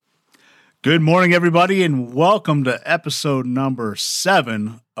Good morning, everybody, and welcome to episode number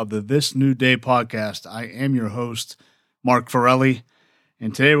 7 of the This New Day podcast. I am your host, Mark Farelli,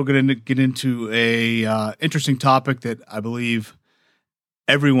 and today we're going to get into a interesting topic that I believe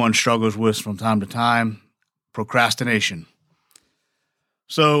everyone struggles with from time to time: procrastination.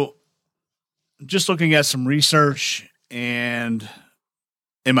 So, just looking at some research and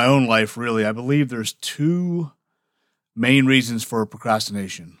in my own life, really, I believe there's 2 main reasons for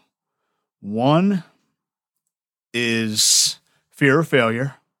procrastination. One is fear of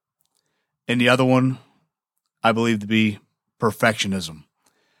failure, and the other one I believe to be perfectionism.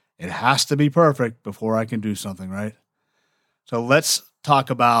 It has to be perfect before I can do something, right? So let's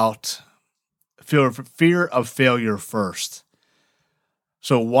talk about fear of failure first.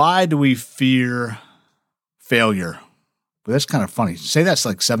 So why do we fear failure? Well, that's kind of funny. Say that's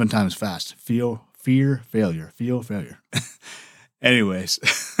like 7 times fast. Fear failure. Anyways.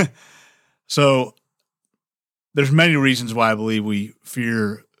 So there's many reasons why I believe we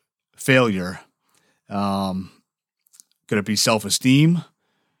fear failure. Could it be self-esteem?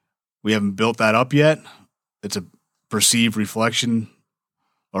 We haven't built that up yet. It's a perceived reflection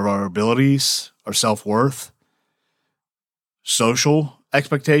of our abilities, our self-worth. Social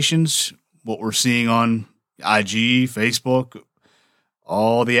expectations, what we're seeing on IG, Facebook,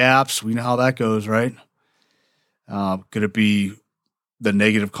 all the apps. We know how that goes, right? Could it be the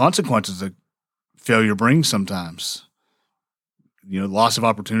negative consequences that failure brings sometimes? Loss of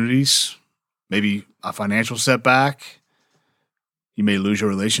opportunities, maybe a financial setback. You may lose your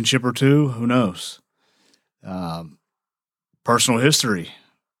relationship or two. Who knows? Personal history.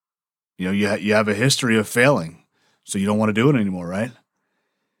 You have a history of failing, so you don't want to do it anymore, right?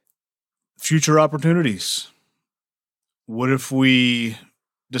 Future opportunities. What if we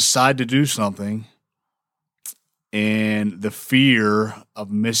decide to do something and the fear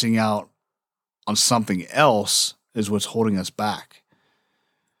of missing out on something else is what's holding us back?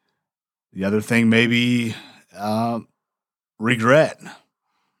 The other thing may be regret.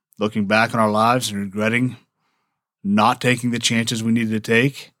 Looking back on our lives and regretting not taking the chances we needed to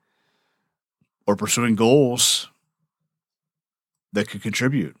take or pursuing goals that could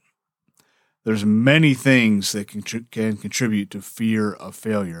contribute. There's many things that can contribute to fear of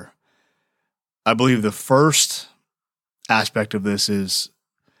failure. I believe the first aspect of this is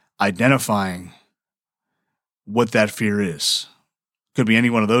identifying what that fear is. Could be any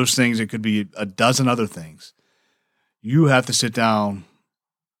one of those things. It could be a dozen other things. You have to sit down,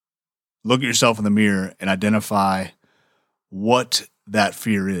 look at yourself in the mirror, and identify what that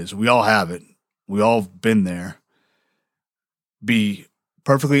fear is. We all have it. We all have been there. Be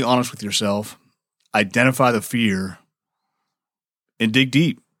perfectly honest with yourself. Identify the fear and dig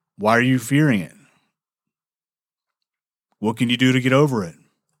deep. Why are you fearing it? What can you do to get over it?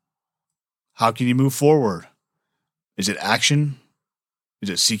 How can you move forward? Is it action? Is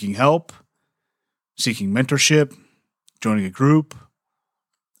it seeking help? Seeking mentorship? Joining a group?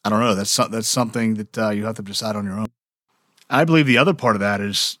 I don't know. That's something that you have to decide on your own. I believe the other part of that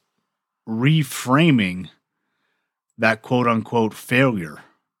is reframing that quote-unquote failure,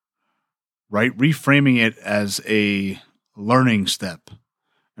 right? Reframing it as a learning step,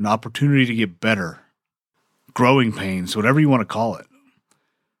 an opportunity to get better, growing pains, whatever you want to call it.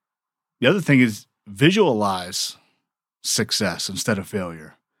 The other thing is visualize success instead of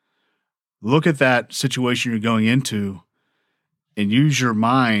failure. Look at that situation you're going into and use your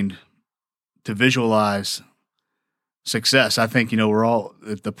mind to visualize success. I think, we're all,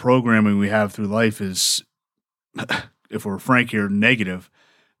 the programming we have through life is, if we're frank here, negative.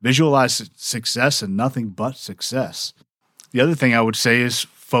 Visualize success and nothing but success. The other thing I would say is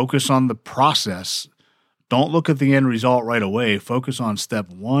focus on the process. Don't look at the end result right away. Focus on step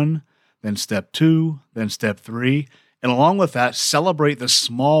 1, then step 2, then step 3. And along with that, celebrate the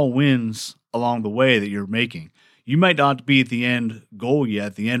small wins along the way that you're making. You might not be at the end goal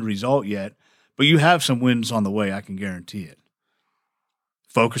yet, the end result yet, but you have some wins on the way, I can guarantee it.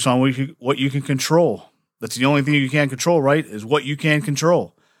 Focus on what you can control. That's the only thing you can't control, right, is what you can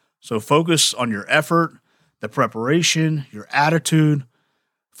control. So focus on your effort, the preparation, your attitude.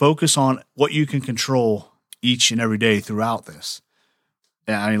 Focus on what you can control each and every day throughout this.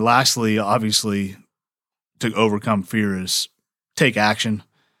 And lastly, obviously, to overcome fear is take action.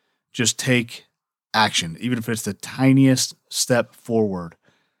 Just take action, even if it's the tiniest step forward.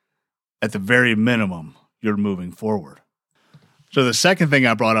 At the very minimum, you're moving forward. So the second thing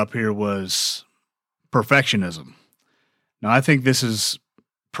I brought up here was perfectionism. Now, I think this is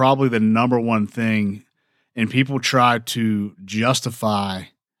probably the number one thing, and people try to justify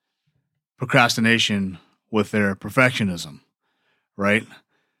procrastination with their perfectionism, right?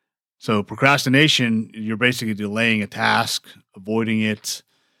 So procrastination, you're basically delaying a task, avoiding it.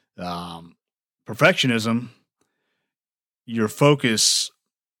 Perfectionism, your focus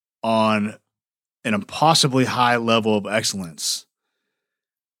on an impossibly high level of excellence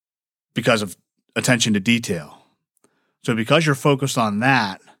because of attention to detail. So because you're focused on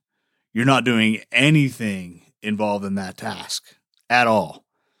that, you're not doing anything involved in that task at all.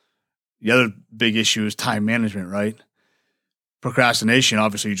 The other big issue is time management, right? Procrastination,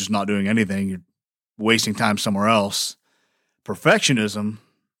 obviously, you're just not doing anything. You're wasting time somewhere else. Perfectionism,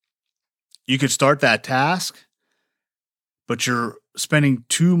 you could start that task, but you're spending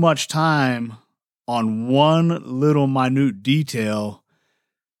too much time on one little minute detail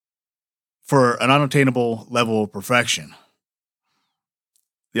for an unattainable level of perfection.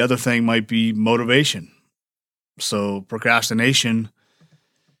 The other thing might be motivation. So procrastination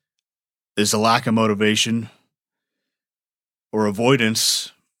is a lack of motivation or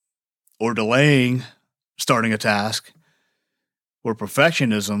avoidance or delaying starting a task, or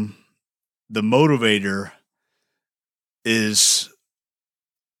perfectionism, the motivator is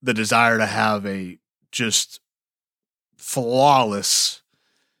the desire to have a just flawless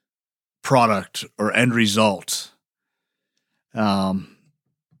product or end result. Mindset.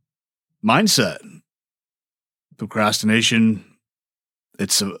 Procrastination,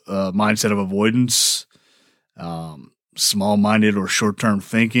 it's a mindset of avoidance, small-minded or short-term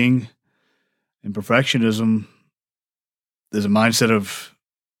thinking. And perfectionism is a mindset of,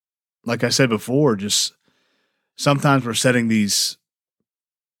 like I said before, just sometimes we're setting these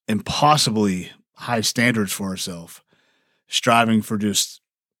impossibly high standards for ourselves, striving for just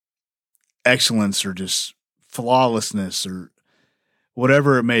excellence or just flawlessness or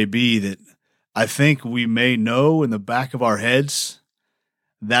whatever it may be, that I think we may know in the back of our heads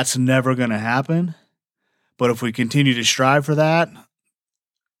that's never going to happen. But if we continue to strive for that,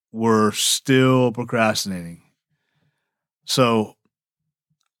 we're still procrastinating. So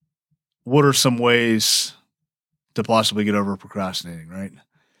what are some ways to possibly get over procrastinating, right?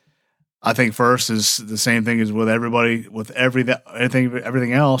 I think first is the same thing as with everybody, with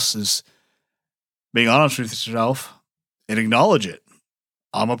everything else, is being honest with yourself and acknowledge it.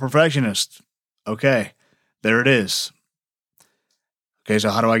 I'm a perfectionist. Okay, there it is. Okay,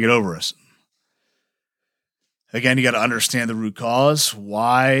 so how do I get over it? Again, you got to understand the root cause,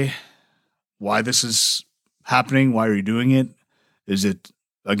 why this is happening, why are you doing it? Is it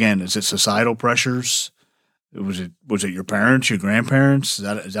societal pressures? Was it your parents, your grandparents?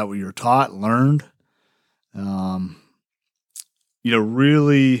 Is that what you were taught, learned?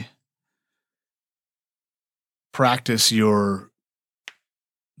 Really practice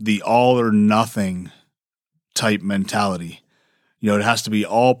the all or nothing type mentality. It has to be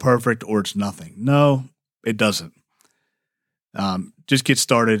all perfect or it's nothing. No, it doesn't. Just get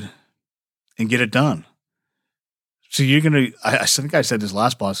started and get it done. So you're going to, I think I said this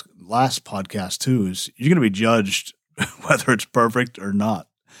last podcast too, is you're going to be judged whether it's perfect or not.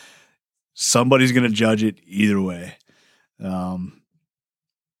 Somebody's going to judge it either way. Another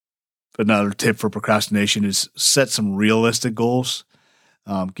tip for procrastination is set some realistic goals.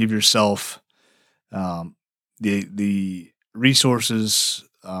 Give yourself the resources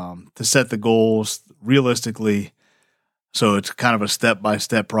to set the goals realistically. So it's kind of a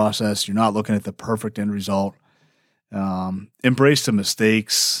step-by-step process. You're not looking at the perfect end result. Embrace the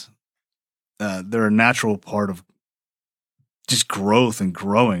mistakes. They're a natural part of just growth and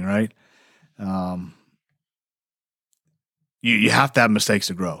growing, right? You have to have mistakes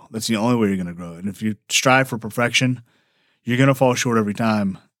to grow. That's the only way you're going to grow. And if you strive for perfection, you're going to fall short every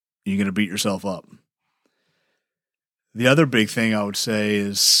time. You're going to beat yourself up. The other big thing I would say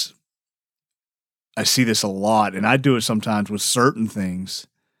is, I see this a lot, and I do it sometimes with certain things,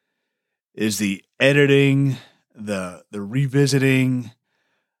 is the editing, the revisiting,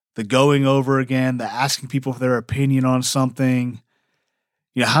 the going over again, the asking people for their opinion on something.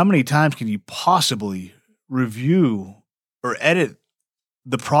 How many times can you possibly review or edit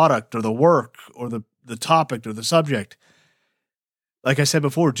the product or the work or the topic or the subject? Like I said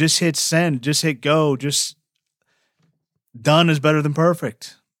before, just hit send, just hit go, just done is better than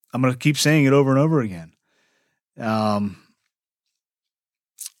perfect. I'm going to keep saying it over and over again.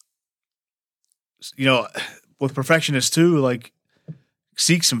 With perfectionists too, like,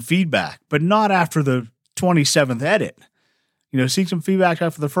 seek some feedback, but not after the 27th edit. Seek some feedback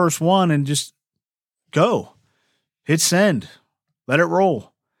after the first one and just go. Hit send. Let it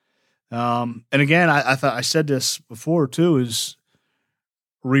roll. And again, I thought I said this before too, is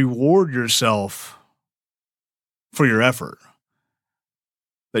reward yourself for your effort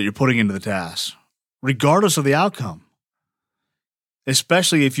that you're putting into the task, regardless of the outcome.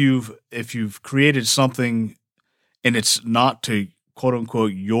 especially if you've created something and it's not to quote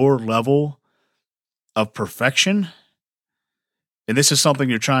unquote your level of perfection, and this is something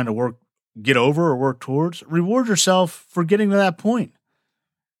you're trying to get over or work towards, reward yourself for getting to that point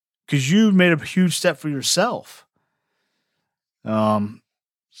because you made a huge step for yourself.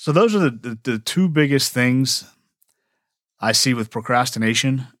 So those are the two biggest things I see with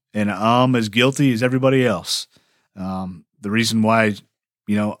procrastination, and I'm as guilty as everybody else. The reason why,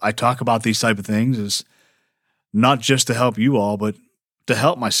 I talk about these type of things is not just to help you all, but to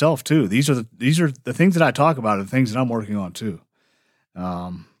help myself too. These are the things that I talk about are the things that I'm working on too.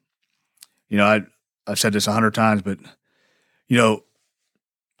 I've said this 100 times, but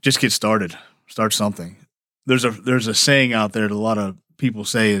just get started. Start something. There's a saying out there that a lot of people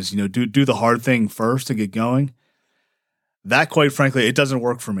say is, do the hard thing first to get going. That, quite frankly, it doesn't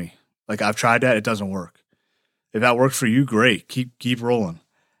work for me. Like, I've tried that, it doesn't work. If that works for you, great. Keep rolling.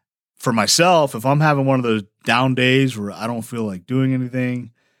 For myself, if I'm having one of those down days where I don't feel like doing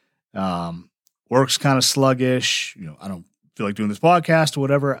anything, work's kind of sluggish, I don't feel like doing this podcast or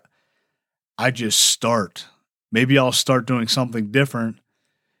whatever, I just start. Maybe I'll start doing something different,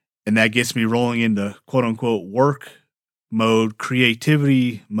 and that gets me rolling into quote unquote work mode,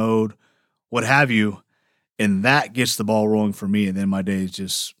 creativity mode, what have you, and that gets the ball rolling for me, and then my day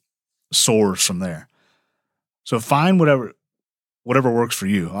just soars from there. So find whatever works for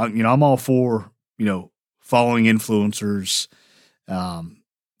you. I'm all for, following influencers,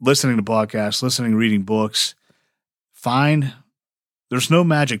 listening to podcasts, reading books. There's no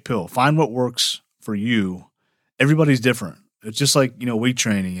magic pill. Find what works for you. Everybody's different. It's just like, weight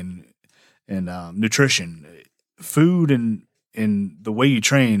training and nutrition. Food and the way you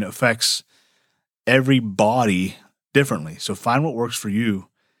train affects every body differently. So find what works for you.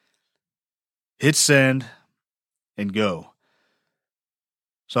 Hit send and go.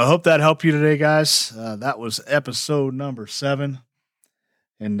 So I hope that helped you today, guys. That was episode number 7.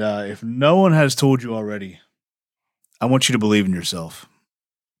 And if no one has told you already, I want you to believe in yourself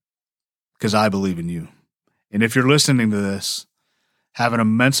because I believe in you. And if you're listening to this, have an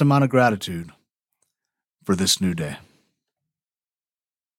immense amount of gratitude for this new day.